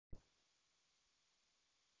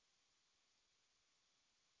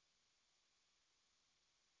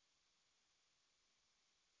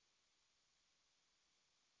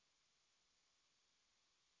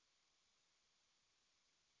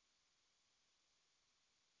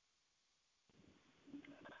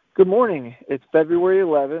Good morning. It's February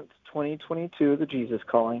 11th, 2022, the Jesus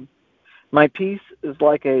Calling. My peace is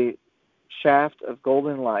like a shaft of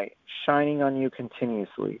golden light shining on you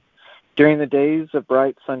continuously. During the days of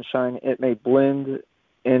bright sunshine, it may blend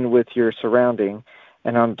in with your surrounding,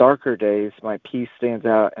 and on darker days, my peace stands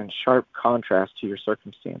out in sharp contrast to your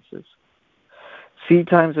circumstances. See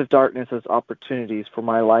times of darkness as opportunities for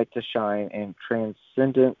my light to shine in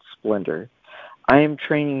transcendent splendor. I am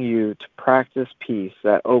training you to practice peace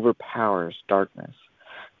that overpowers darkness.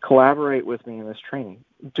 Collaborate with me in this training.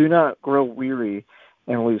 Do not grow weary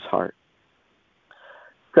and lose heart.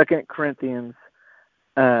 2 Corinthians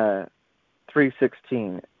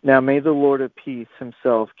 3:16. Now may the Lord of peace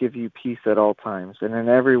himself give you peace at all times, and in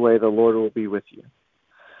every way the Lord will be with you.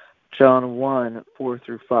 John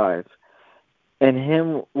 1:4-5. In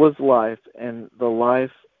him was life, and the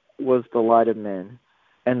life was the light of men.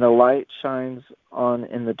 And the light shines on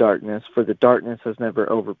in the darkness, for the darkness has never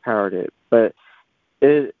overpowered it. But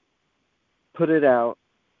it put it out,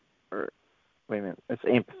 it's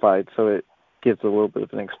amplified, so it gives a little bit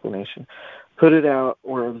of an explanation. Put it out,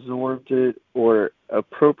 or absorbed it, or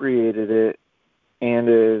appropriated it, and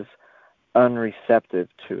is unreceptive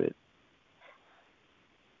to it.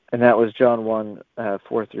 And that was John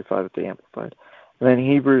 1:4-5 at the Amplified. And then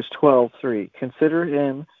Hebrews 12:3. Consider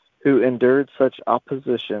him who endured such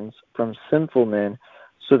oppositions from sinful men,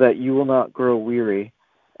 so that you will not grow weary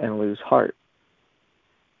and lose heart.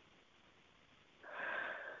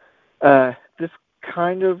 This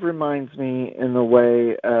kind of reminds me in the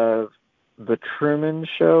way of the Truman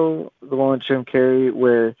Show, the one with Jim Carrey,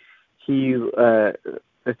 where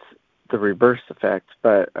it's the reverse effect,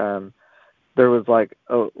 but there was like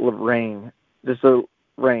a rain, just a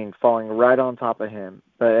rain falling right on top of him,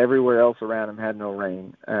 but everywhere else around him had no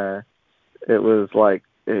rain. It was like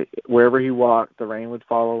wherever he walked, the rain would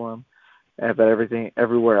follow him, but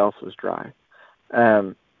everywhere else was dry.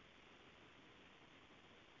 A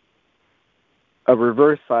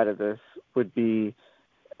reverse side of this would be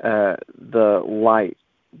the light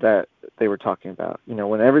that they were talking about. You know,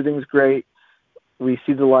 when everything's great, we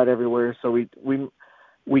see the light everywhere, so we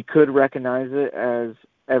could recognize it as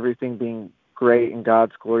everything being great and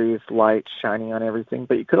God's glorious light shining on everything,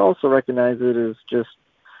 but you could also recognize it as just,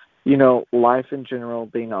 life in general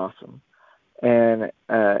being awesome. And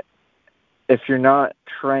if you're not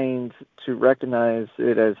trained to recognize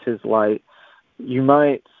it as his light, you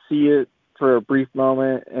might see it for a brief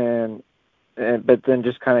moment but then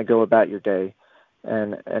just kind of go about your day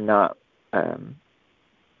and not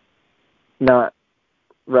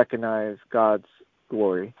recognize God's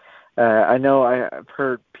glory. I know I've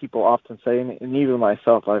heard people often say, and even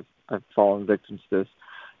myself, I've fallen victim to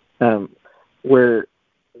this, where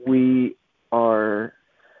we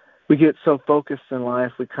get so focused in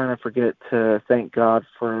life, we kind of forget to thank God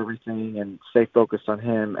for everything and stay focused on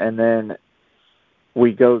him, and then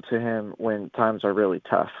we go to him when times are really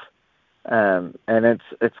tough. And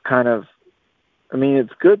it's kind of,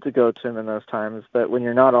 it's good to go to him in those times, but when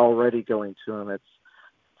you're not already going to him, it's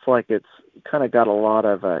like it's kind of got a lot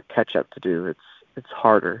of catch up to do. It's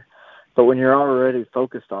harder. But when you're already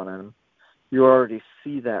focused on him, you already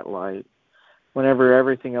see that light. Whenever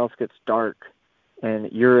everything else gets dark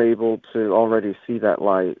and you're able to already see that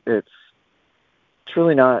light, it's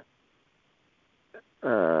really not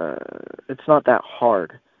it's not that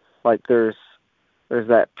hard. Like there's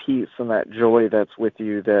that peace and that joy that's with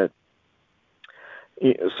you that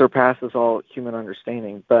surpasses all human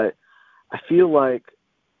understanding. But I feel like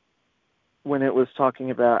when it was talking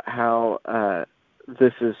about how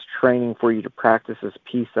this is training for you to practice this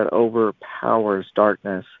peace that overpowers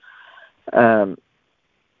darkness,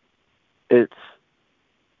 it's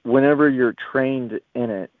whenever you're trained in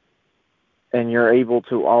it and you're able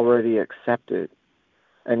to already accept it,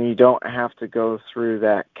 and you don't have to go through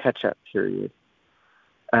that catch-up period,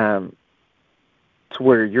 to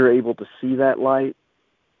where you're able to see that light,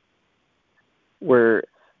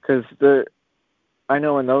 because I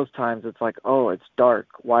know in those times it's like, oh, it's dark.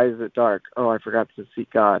 Why is it dark? Oh, I forgot to seek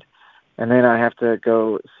God. And then I have to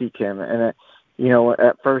go seek him. And, at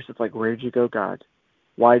first it's like, where'd you go, God?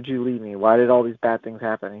 Why'd you leave me? Why did all these bad things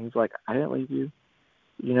happen? And he's like, I didn't leave you.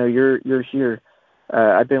 You're here.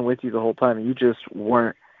 I've been with you the whole time. You just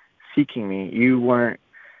weren't seeking me. You weren't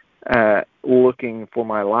looking for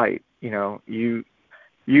my light. You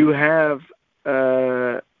have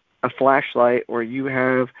a flashlight, or you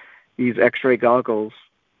have these X-ray goggles,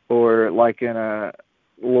 or like in a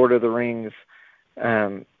Lord of the Rings,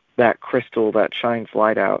 that crystal that shines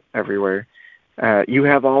light out everywhere. You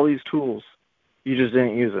have all these tools. You just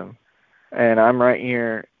didn't use them. And I'm right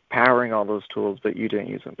here powering all those tools, but you didn't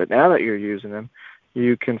use them. But now that you're using them,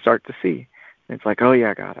 you can start to see. And it's like, oh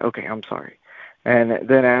yeah, God, okay, I'm sorry. And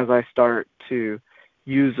then as I start to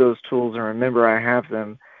use those tools and remember I have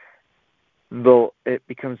them, though it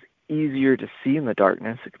becomes easier to see in the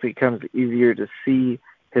darkness. It becomes easier to see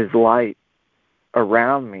his light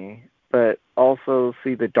around me, but also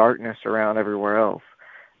see the darkness around everywhere else.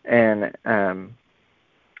 And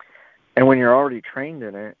when you're already trained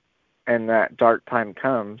in it and that dark time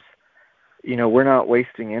comes, we're not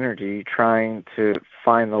wasting energy trying to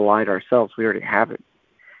find the light ourselves. We already have it.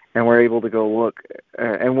 And we're able to go look.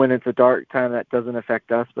 And when it's a dark time that doesn't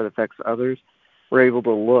affect us but affects others, we're able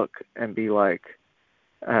to look and be like,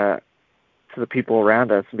 to the people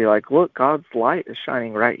around us and be like, look, God's light is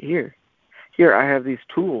shining right here. Here, I have these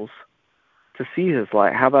tools to see his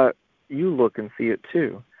light. How about you look and see it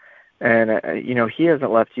too? And, he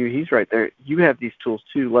hasn't left you. He's right there. You have these tools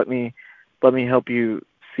too. Let me help you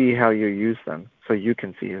see how you use them so you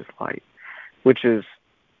can see his light, which is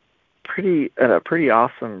a pretty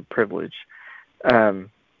awesome privilege.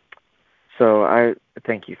 So I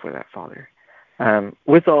thank you for that, Father.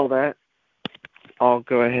 With all that, I'll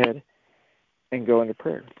go ahead and go into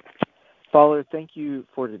prayer. Father, thank you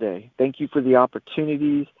for today. Thank you for the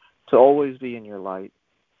opportunities to always be in your light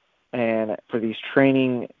and for these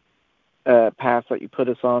training paths that you put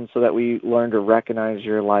us on so that we learn to recognize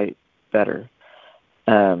your light better.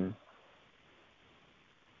 Help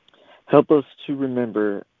us to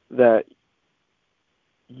remember that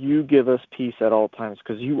you give us peace at all times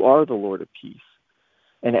because you are the Lord of peace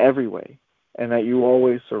in every way, and that you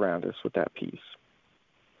always surround us with that peace.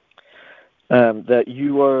 That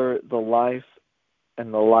you are the life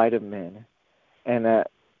and the light of men, and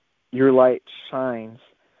that your light shines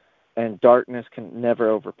and darkness can never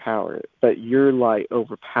overpower it, but your light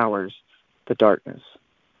overpowers the darkness.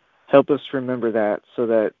 Help us remember that so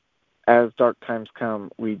that as dark times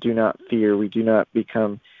come, we do not fear, we do not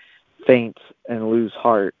become faint and lose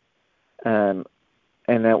heart, and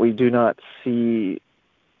that we do not see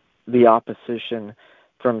the opposition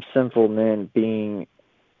from sinful men being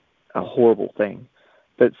a horrible thing,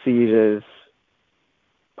 but see it as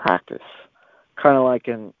practice. Kind of like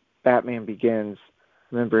in Batman Begins,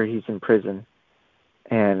 remember he's in prison,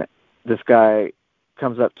 and this guy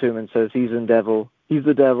comes up to him and says he's the devil,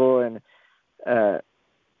 and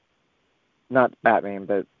not Batman,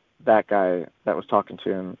 but that guy that was talking to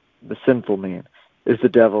him, the sinful man, is the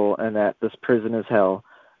devil, and that this prison is hell,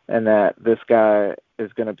 and that this guy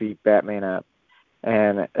is going to beat Batman up.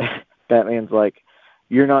 And Batman's like,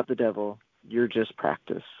 you're not the devil, you're just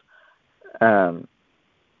practice.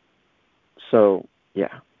 So,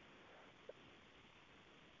 yeah.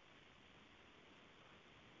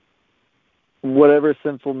 Whatever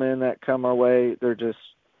sinful men that come our way, they're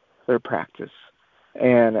practice.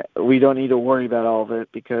 And we don't need to worry about all of it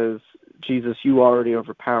because, Jesus, you already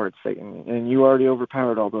overpowered Satan, and you already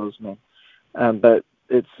overpowered all those men. But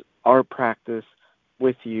it's our practice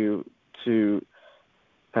with you to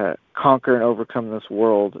conquer and overcome this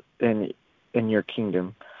world in your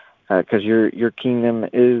kingdom, because your kingdom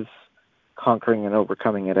is conquering and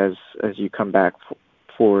overcoming it as you come back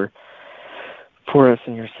for us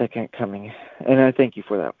in your second coming. And I thank you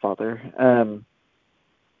for that, Father.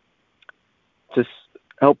 Just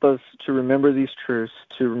help us to remember these truths,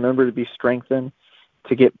 to remember to be strengthened,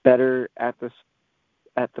 to get better at the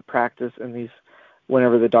practice in these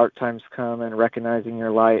whenever the dark times come, and recognizing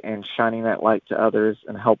your light and shining that light to others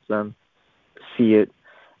and help them see it.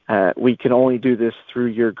 We can only do this through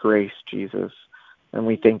your grace, Jesus, and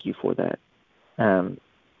we thank you for that. And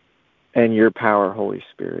your power, Holy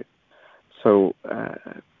Spirit. So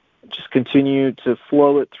just continue to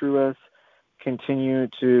flow it through us. Continue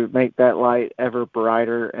to make that light ever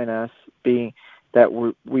brighter in us, being that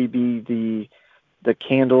we be the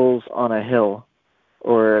candles on a hill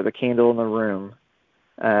or the candle in the room,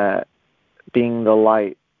 being the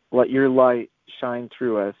light. Let your light shine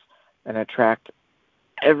through us and attract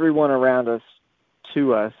everyone around us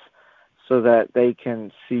to us so that they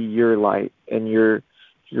can see your light and your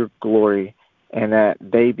glory, and that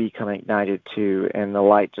they become ignited too, and the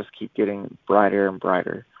light just keep getting brighter and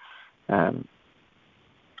brighter.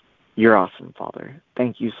 You're awesome, Father.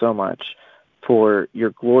 Thank you so much for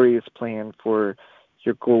your glorious plan, for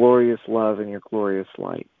your glorious love and your glorious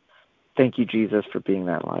light. Thank you, Jesus, for being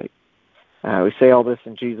that light. We say all this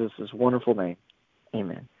in Jesus' wonderful name.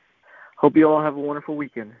 Amen. Hope you all have a wonderful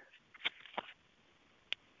weekend.